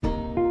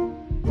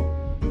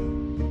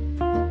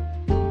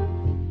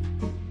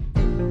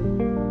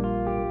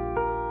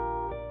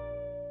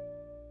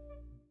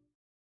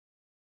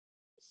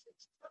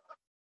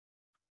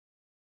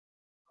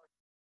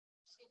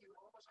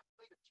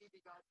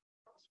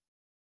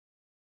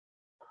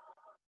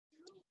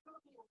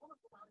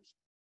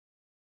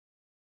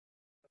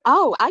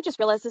Oh, I just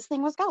realized this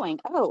thing was going.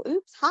 Oh,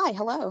 oops. Hi,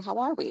 hello. How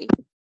are we?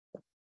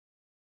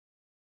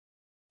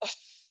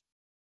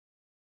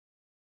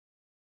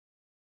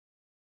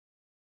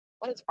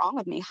 What is wrong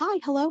with me? Hi,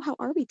 hello. How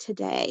are we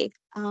today?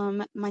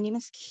 My name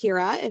is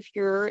Kira. If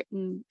you're,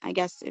 I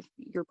guess if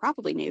you're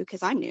probably new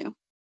because I'm new.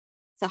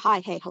 So hi,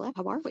 hey, hello.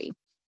 How are we?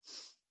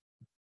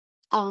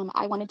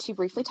 I wanted to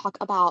briefly talk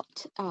about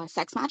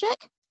sex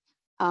magic.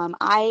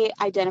 I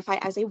identify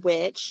as a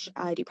witch.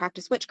 I do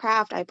practice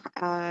witchcraft. I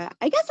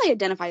guess I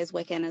identify as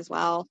Wiccan as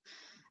well.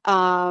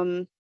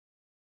 Um,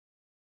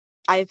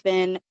 I've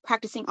been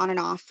practicing on and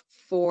off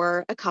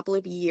for a couple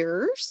of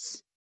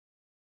years.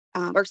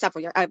 Or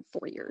several years,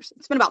 4 years.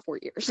 It's been about 4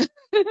 years.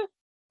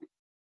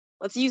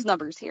 Let's use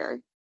numbers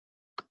here.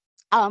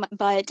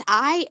 But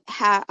I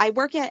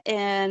work let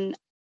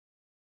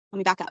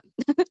me back up.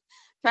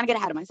 Trying to get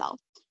ahead of myself.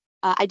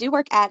 I do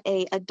work at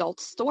a adult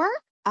store.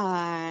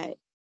 Uh,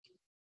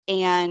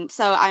 and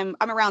so I'm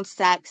around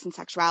sex and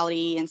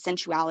sexuality and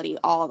sensuality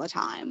all the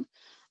time.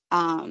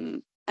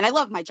 And I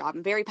love my job.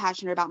 I'm very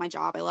passionate about my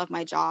job. I love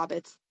my job.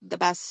 It's the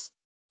best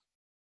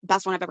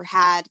one I've ever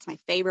had. It's my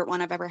favorite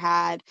one I've ever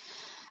had.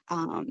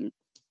 Um,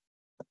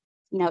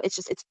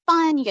 it's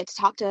fun. You get to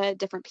talk to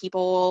different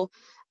people,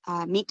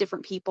 meet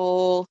different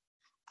people.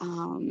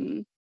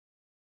 Um,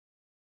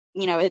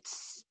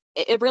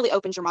 it really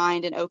opens your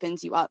mind and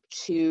opens you up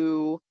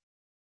to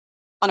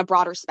on a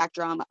broader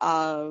spectrum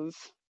of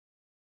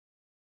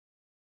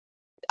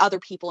other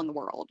people in the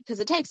world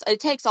because it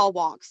takes all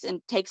walks and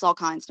takes all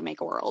kinds to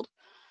make a world.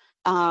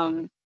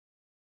 Um,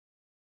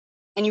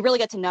 and you really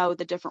get to know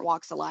the different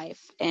walks of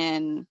life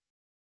in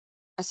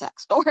a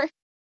sex store.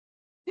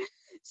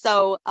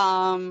 So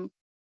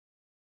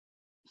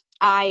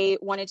I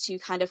wanted to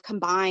kind of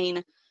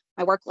combine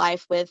my work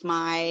life with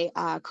my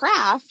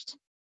craft,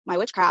 my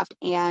witchcraft,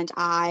 and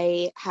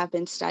I have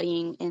been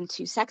studying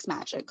into sex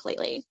magic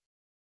lately.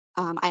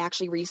 I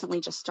actually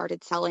recently just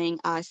started selling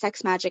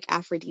Sex Magick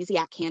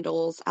aphrodisiac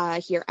candles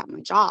here at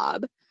my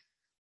job,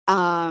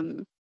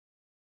 um,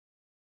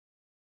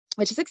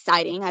 which is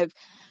exciting. I've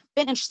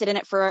been interested in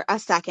it for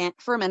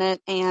a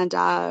minute, and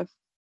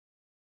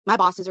my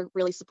bosses are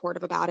really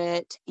supportive about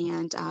it,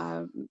 and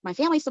my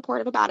family's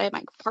supportive about it.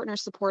 My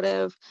partner's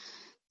supportive.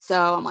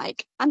 So I'm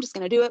like, I'm just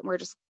going to do it.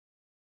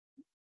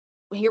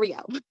 Here we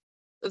go.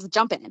 Let's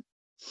jump in.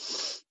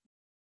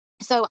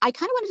 So I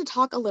kind of wanted to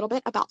talk a little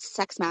bit about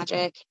sex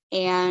magic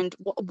and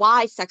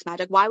why sex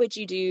magic. Why would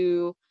you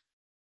do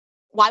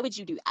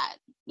that?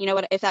 You know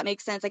what, if that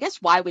makes sense, I guess,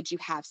 why would you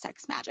have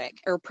sex magic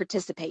or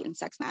participate in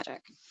sex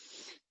magic?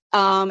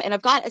 And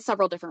I've got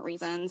several different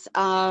reasons.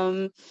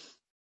 And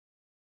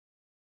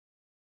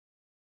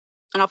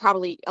I'll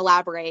probably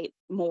elaborate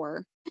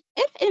more.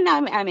 And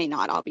I may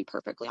not, I'll be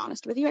perfectly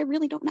honest with you. I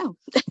really don't know.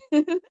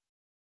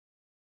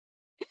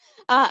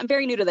 I'm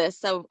very new to this,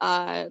 so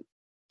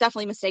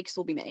definitely mistakes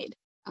will be made.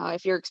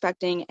 If you're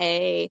expecting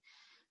a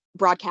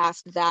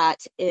broadcast that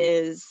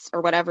is,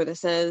 or whatever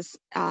this is,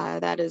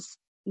 that is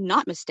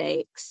not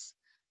mistakes,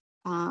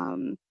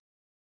 yeah,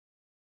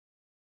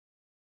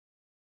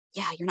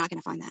 you're not going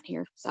to find that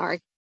here. Sorry.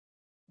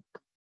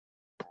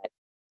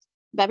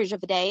 Beverage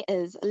of the day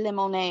is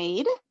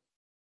lemonade,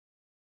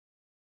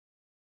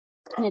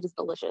 and it is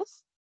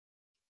delicious.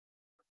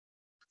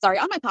 Sorry,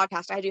 on my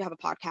podcast, I do have a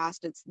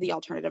podcast. It's the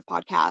Alternative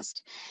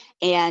Podcast,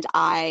 and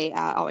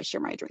I always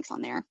share my drinks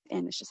on there,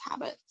 and it's just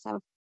habit. So,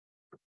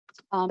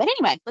 but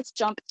anyway, let's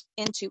jump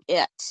into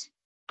it.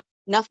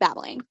 Enough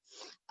babbling.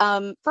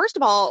 First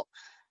of all,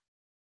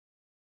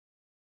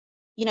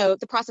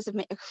 the process of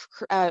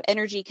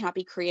energy cannot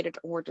be created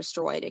or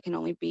destroyed. It can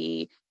only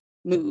be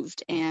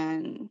moved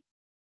and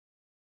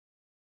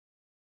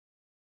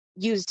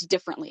used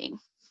differently,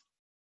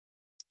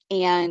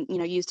 and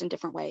used in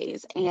different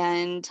ways.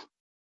 And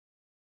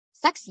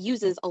sex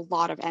uses a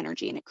lot of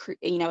energy, and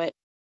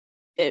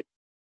it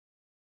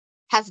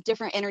has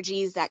different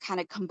energies that kind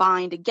of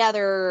combine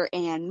together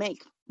and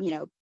make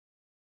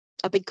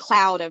a big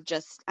cloud of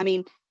just, I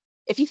mean,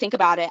 if you think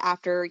about it,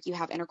 after you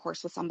have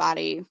intercourse with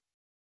somebody,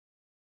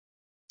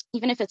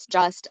 even if it's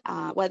just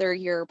whether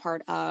you're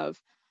part of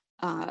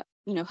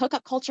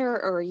hookup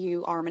culture, or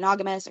you are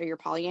monogamous, or you're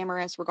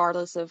polyamorous,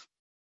 regardless of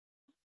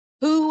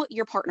who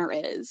your partner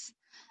is,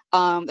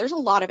 there's a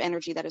lot of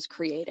energy that is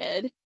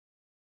created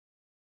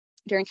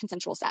during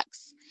consensual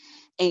sex.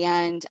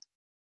 And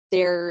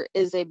it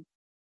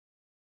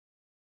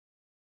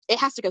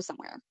has to go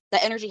somewhere.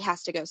 The energy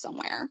has to go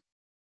somewhere.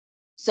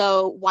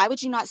 So why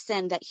would you not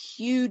send that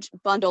huge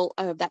bundle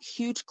of that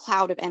huge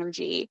cloud of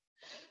energy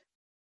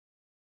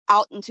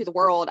out into the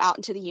world, out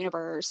into the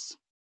universe,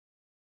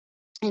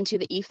 into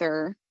the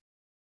ether,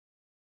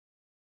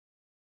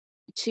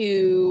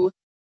 to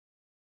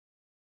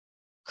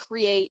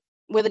create,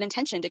 with an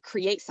intention to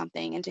create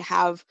something, and to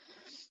have,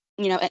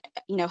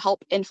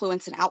 help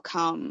influence an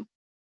outcome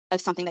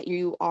of something that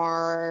you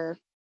are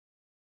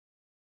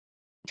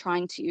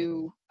trying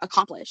to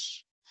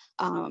accomplish.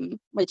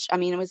 which, I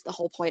mean, it was the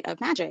whole point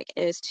of magic,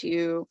 is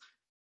to,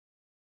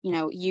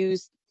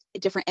 use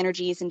different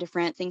energies and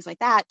different things like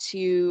that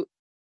to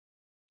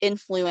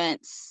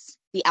influence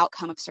the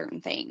outcome of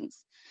certain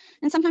things.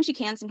 And sometimes you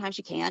can, sometimes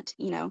you can't,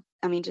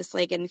 I mean, just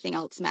like anything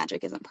else,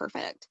 magic isn't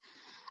perfect.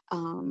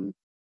 Um,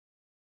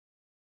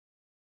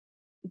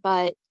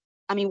 but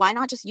I mean, why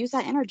not just use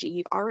that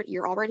energy?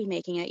 You're already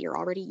making it, you're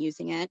already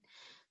using it.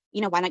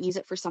 Why not use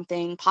it for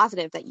something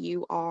positive that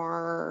you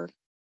are,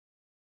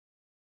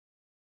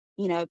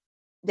 you know,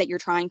 that you're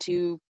trying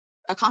to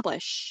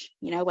accomplish,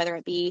 whether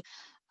it be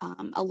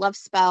a love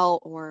spell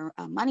or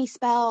a money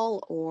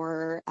spell,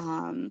 or,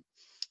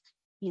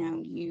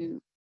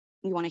 you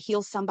want to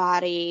heal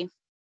somebody.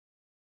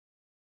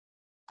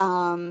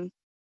 Um,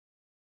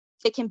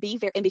 it can be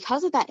very, and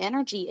because of that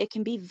energy, it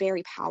can be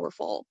very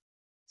powerful.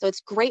 So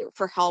it's great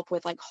for help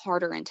with like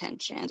harder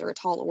intentions or a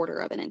tall order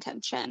of an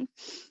intention.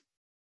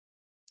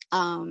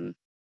 Um,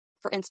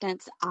 for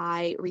instance,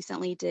 I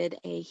recently did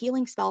a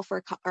healing spell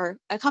or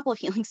a couple of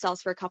healing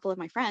spells for a couple of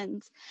my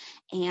friends,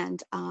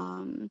 and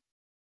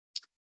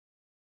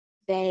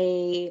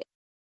they,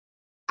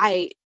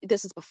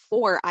 this is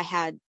before I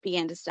had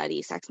began to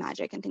study sex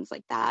magic and things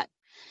like that,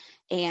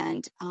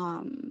 and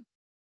I'm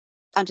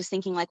just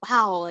thinking like,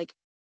 wow, like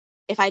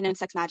if I'd known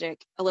sex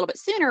magic a little bit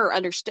sooner or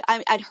understood,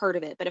 I'd heard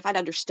of it, but if I'd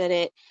understood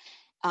it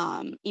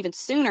even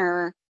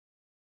sooner,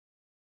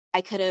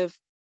 I could have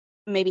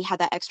maybe had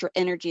that extra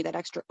energy, that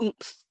extra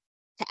oomph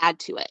to add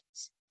to it.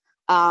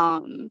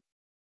 Um,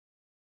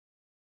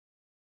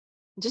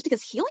 just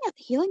because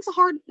healing's a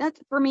hard, that's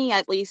for me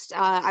at least.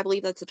 I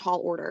believe that's a tall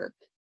order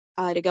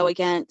to go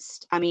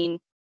against. I mean,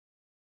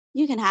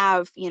 you can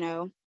have,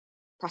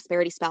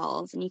 prosperity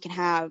spells, and you can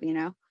have,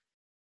 healing.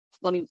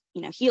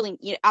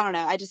 I don't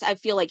know. I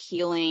feel like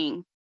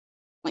healing,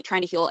 like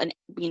trying to heal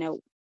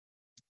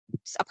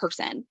a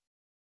person.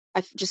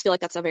 I just feel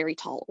like that's a very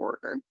tall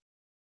order.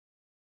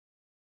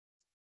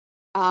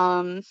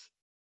 Um,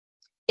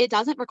 it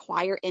doesn't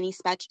require any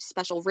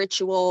special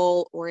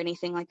ritual or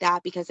anything like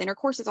that, because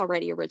intercourse is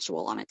already a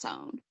ritual on its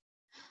own.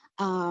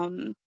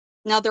 Um,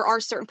 Now there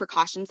are certain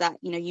precautions that,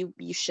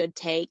 you should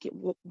take,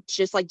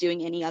 just like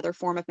doing any other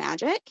form of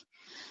magic.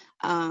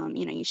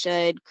 You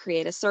should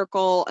create a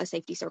circle, a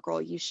safety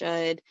circle. You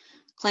should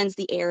cleanse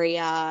the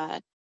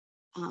area.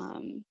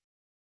 Um,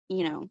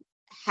 you know,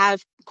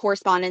 have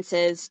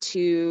correspondences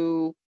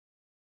to,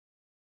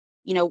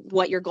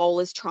 what your goal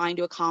is trying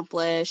to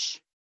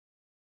accomplish,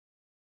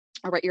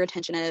 or what your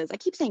intention is. I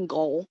keep saying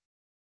goal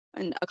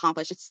and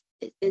accomplish.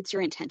 It's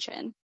your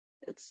intention.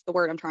 It's the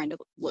word I'm trying to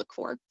look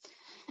for.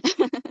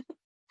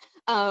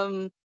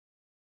 um,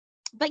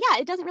 but yeah,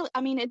 it doesn't really,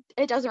 I mean,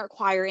 it doesn't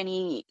require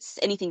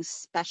anything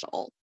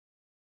special.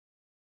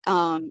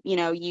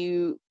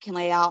 You can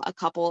lay out a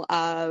couple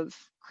of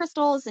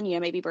crystals and,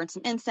 maybe burn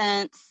some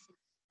incense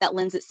that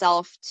lends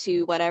itself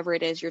to whatever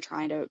it is you're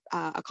trying to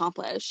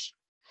accomplish.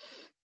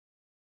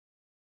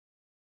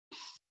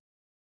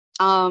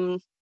 Um,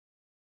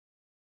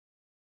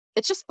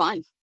 it's just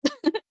fun.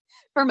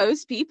 For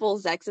most people,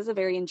 sex is a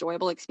very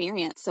enjoyable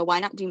experience. So why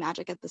not do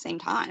magic at the same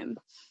time?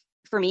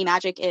 For me,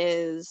 magic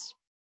is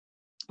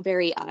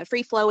very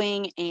free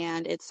flowing,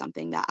 and it's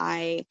something that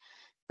I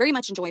very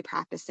much enjoy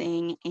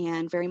practicing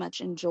and very much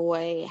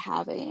enjoy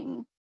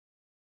having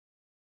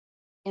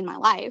in my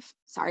life.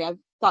 Sorry, I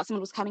thought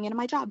someone was coming into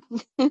my job.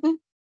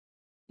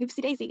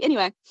 Oopsie daisy.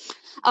 Anyway,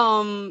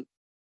 um,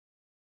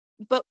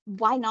 but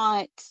why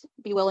not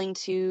be willing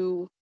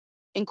to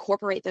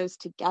incorporate those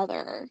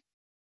together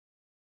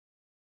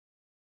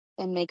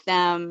and make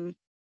them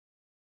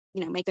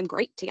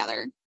great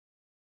together?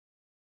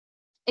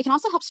 It can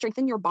also help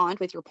strengthen your bond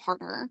with your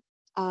partner.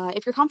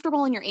 If you're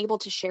comfortable and you're able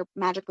to share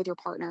magic with your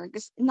partner,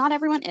 because not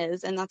everyone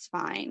is, and that's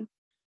fine.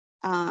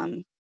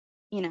 Um,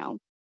 you know,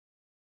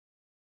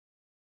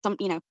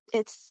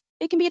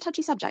 it can be a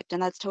touchy subject,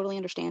 and that's totally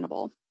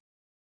understandable.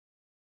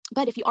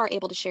 But if you are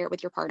able to share it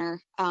with your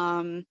partner,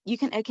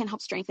 it can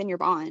help strengthen your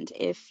bond.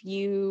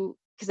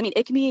 Because I mean,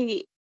 it can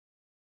be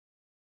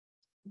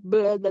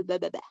blah, blah, blah,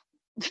 blah, blah.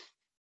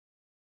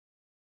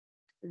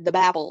 The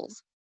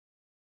babbles,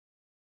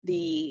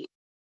 the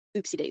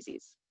oopsie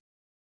daisies.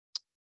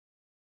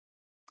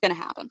 It's gonna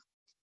happen.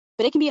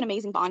 But it can be an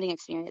amazing bonding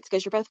experience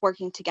because you're both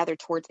working together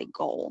towards a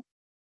goal.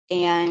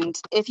 And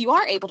if you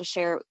are able to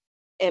share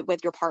it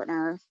with your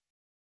partner,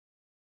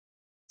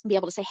 be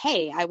able to say,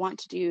 hey, I want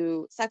to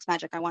do sex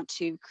magic. I want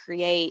to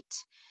create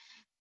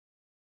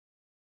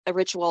a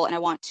ritual, and I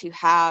want to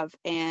have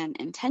an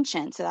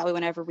intention, so that way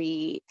whenever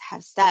we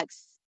have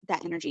sex,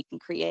 that energy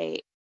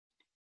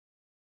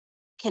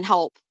can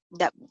help,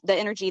 that the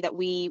energy that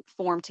we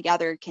form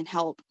together can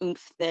help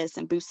oomph this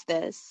and boost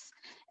this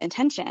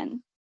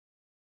intention,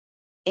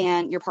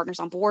 and your partner's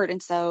on board.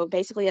 And so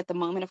basically at the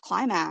moment of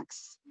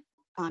climax,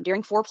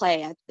 during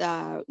foreplay, at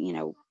the,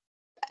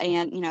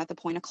 at the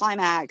point of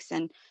climax,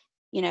 and,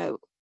 you know,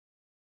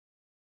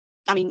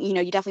 I mean, you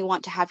definitely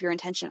want to have your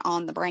intention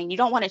on the brain. You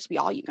don't want it to be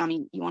all I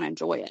mean, you want to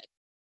enjoy it.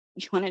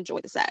 You want to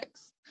enjoy the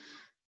sex.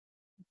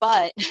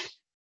 But,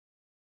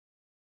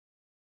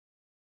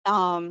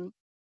 um,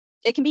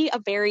 it can be a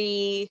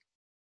very,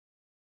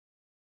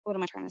 what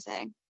am I trying to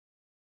say?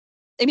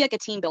 It'd be like a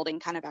team building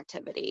kind of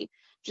activity,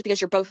 just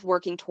because you're both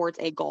working towards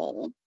a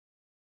goal.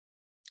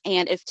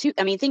 And if two,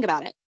 I mean, think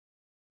about it.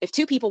 If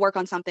two people work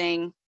on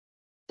something,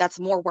 that's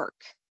more work,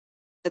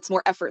 that's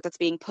more effort that's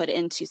being put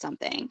into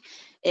something.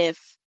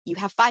 If you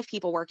have five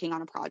people working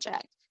on a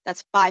project,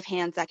 that's five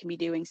hands that can be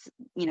doing,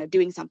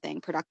 doing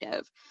something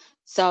productive.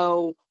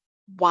 So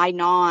why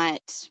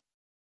not,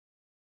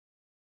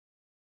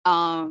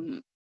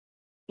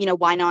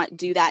 why not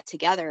do that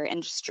together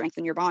and just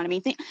strengthen your bond? I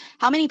mean,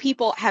 how many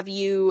people have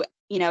you,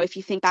 if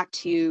you think back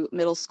to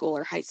middle school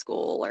or high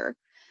school or,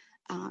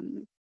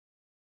 um,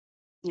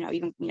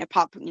 even,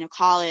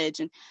 college,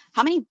 and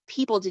how many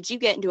people did you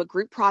get into a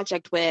group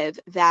project with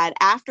that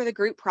after the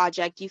group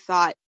project, you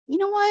thought, you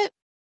know what,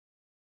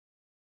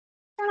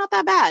 they're not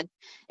that bad.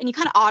 And you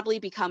kind of oddly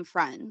become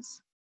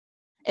friends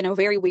in a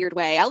very weird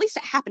way. At least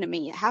it happened to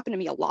me. It happened to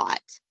me a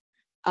lot.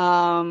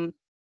 I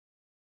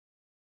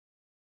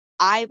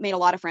made a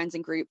lot of friends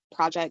in group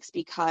projects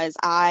because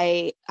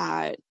I'm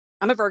a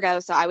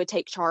Virgo, so I would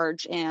take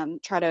charge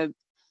and try to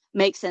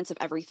make sense of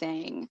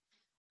everything.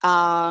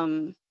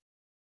 And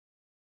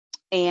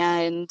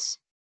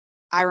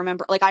I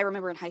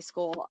remember in high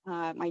school,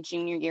 my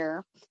junior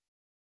year,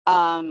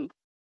 I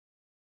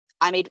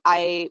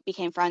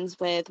became friends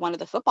with one of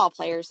the football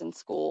players in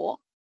school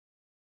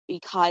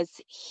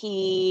because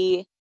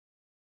he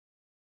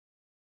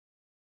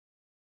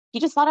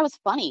just thought I was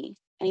funny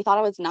and he thought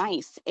I was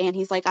nice. And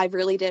he's like,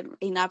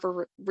 he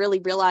never really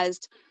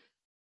realized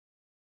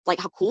like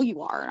how cool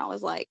you are. And I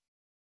was like,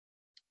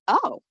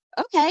 oh,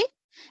 okay.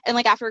 And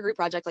like after a group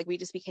project, like we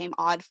just became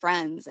odd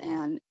friends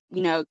and,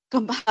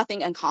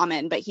 nothing in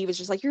common, but he was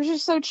just like, you're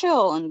just so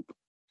chill. And,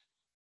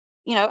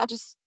 I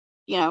just,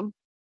 you know,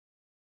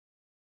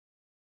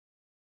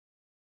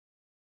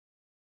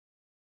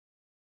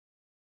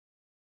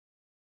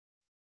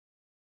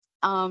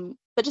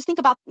 but just think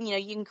about,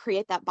 you can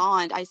create that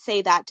bond. I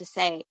say that to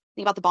say,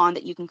 think about the bond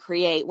that you can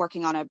create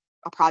working on a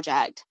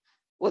project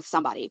with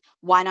somebody.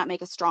 Why not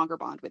make a stronger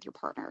bond with your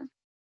partner?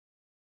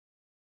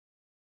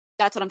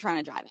 That's what I'm trying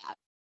to drive at.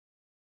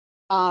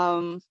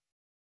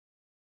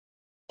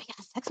 Yeah,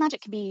 Sex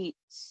Magic can be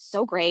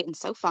so great and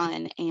so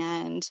fun,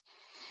 and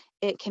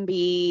it can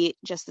be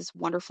just this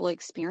wonderful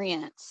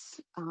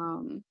experience.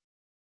 I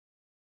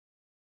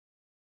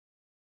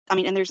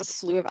mean, and there's a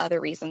slew of other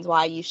reasons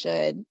why you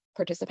should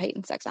participate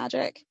in Sex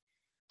Magic.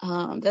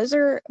 Those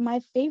are my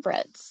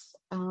favorites.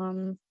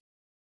 I'll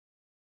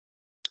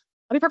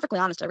be perfectly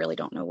honest, I really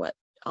don't know what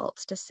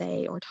else to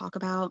say or talk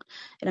about,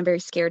 and I'm very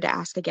scared to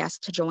ask a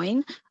guest to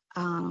join,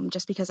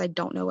 just because I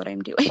don't know what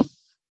I'm doing.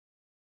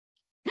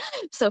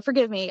 So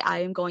forgive me, I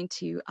am going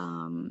to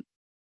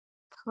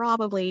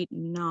probably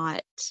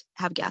not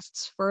have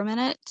guests for a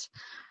minute.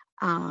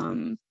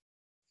 Um,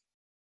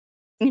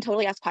 you can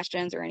totally ask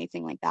questions or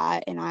anything like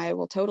that, and I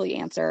will totally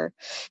answer.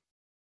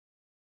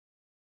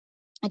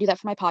 I do that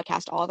for my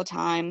podcast all the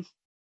time.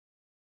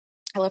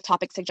 I love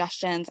topic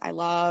suggestions.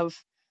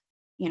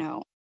 You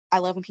know, I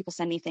love when people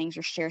send me things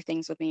or share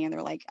things with me and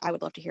they're like, I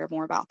would love to hear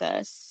more about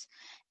this.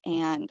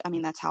 And I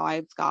mean, that's how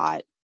I've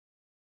got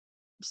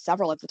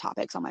several of the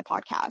topics on my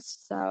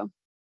podcast. So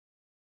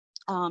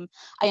I am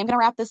going to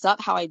wrap this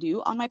up how I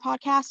do on my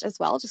podcast as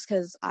well, just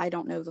because I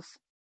don't know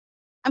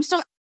I'm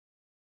still,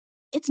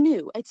 it's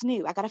new. It's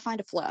new. I got to find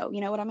a flow.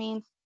 You know what I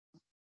mean?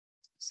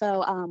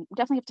 So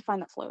definitely have to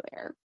find that flow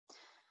there.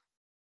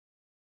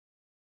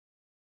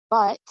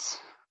 But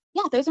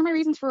yeah, those are my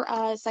reasons for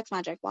Sex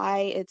Magic, why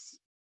it's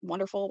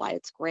wonderful, why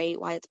it's great,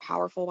 why it's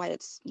powerful, why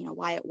it's,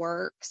 why it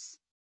works.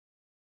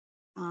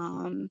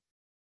 Um,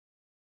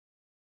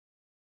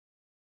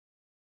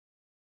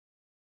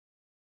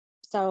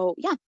 so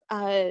yeah,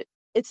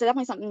 it's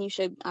definitely something you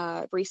should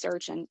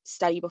research and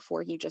study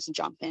before you just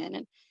jump in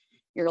and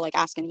you're like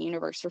asking the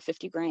universe for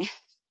 50 grand,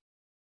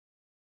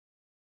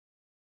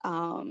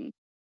 um,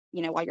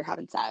 while you're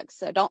having sex.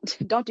 So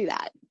don't do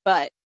that.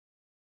 But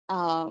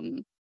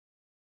um,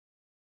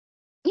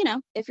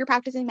 if you're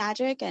practicing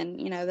magic and,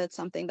 that's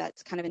something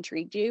that's kind of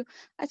intrigued you,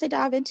 I say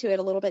dive into it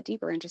a little bit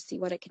deeper and just see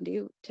what it can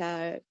do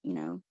to,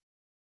 you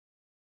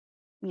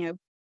know,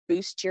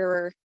 boost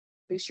your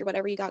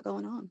whatever you got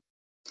going on. And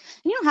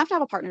you don't have to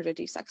have a partner to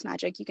do sex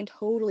magic. You can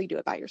totally do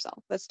it by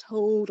yourself. That's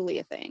totally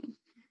a thing.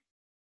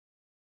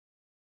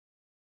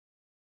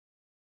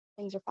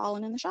 Things are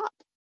falling in the shop.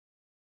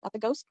 Got the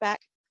ghost back.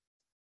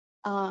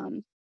 But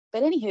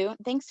anywho,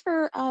 thanks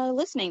for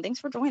listening. Thanks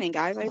for joining,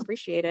 guys. I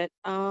appreciate it.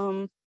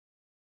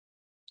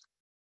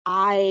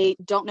 I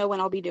don't know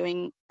when I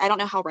don't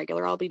know how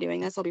regular I'll be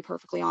doing this, I'll be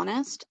perfectly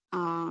honest.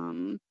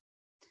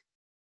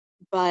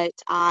 But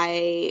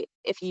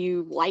if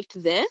you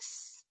liked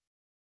this,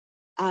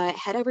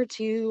 head over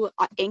to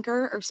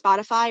Anchor or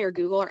Spotify or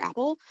Google or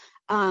Apple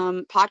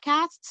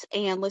podcasts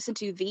and listen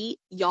to the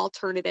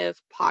Y'Alternative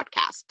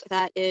podcast.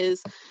 That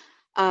is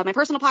my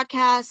personal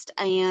podcast,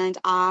 and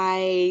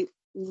I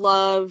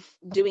love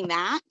doing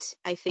that.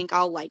 I think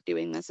I'll like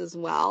doing this as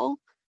well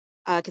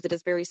because it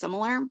is very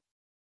similar.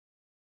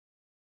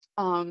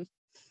 So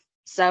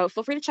So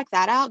feel free to check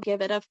that out.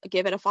 Give it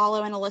a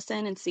follow and a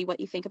listen and see what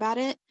you think about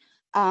it.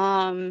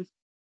 Um,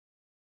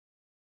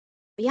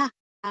 but yeah,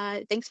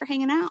 thanks for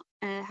hanging out.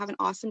 Have an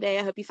awesome day.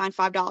 I hope you find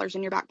 $5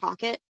 in your back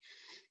pocket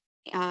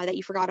that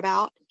you forgot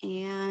about,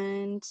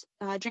 and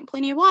drink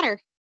plenty of water.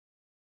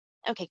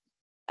 Okay,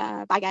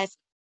 bye guys.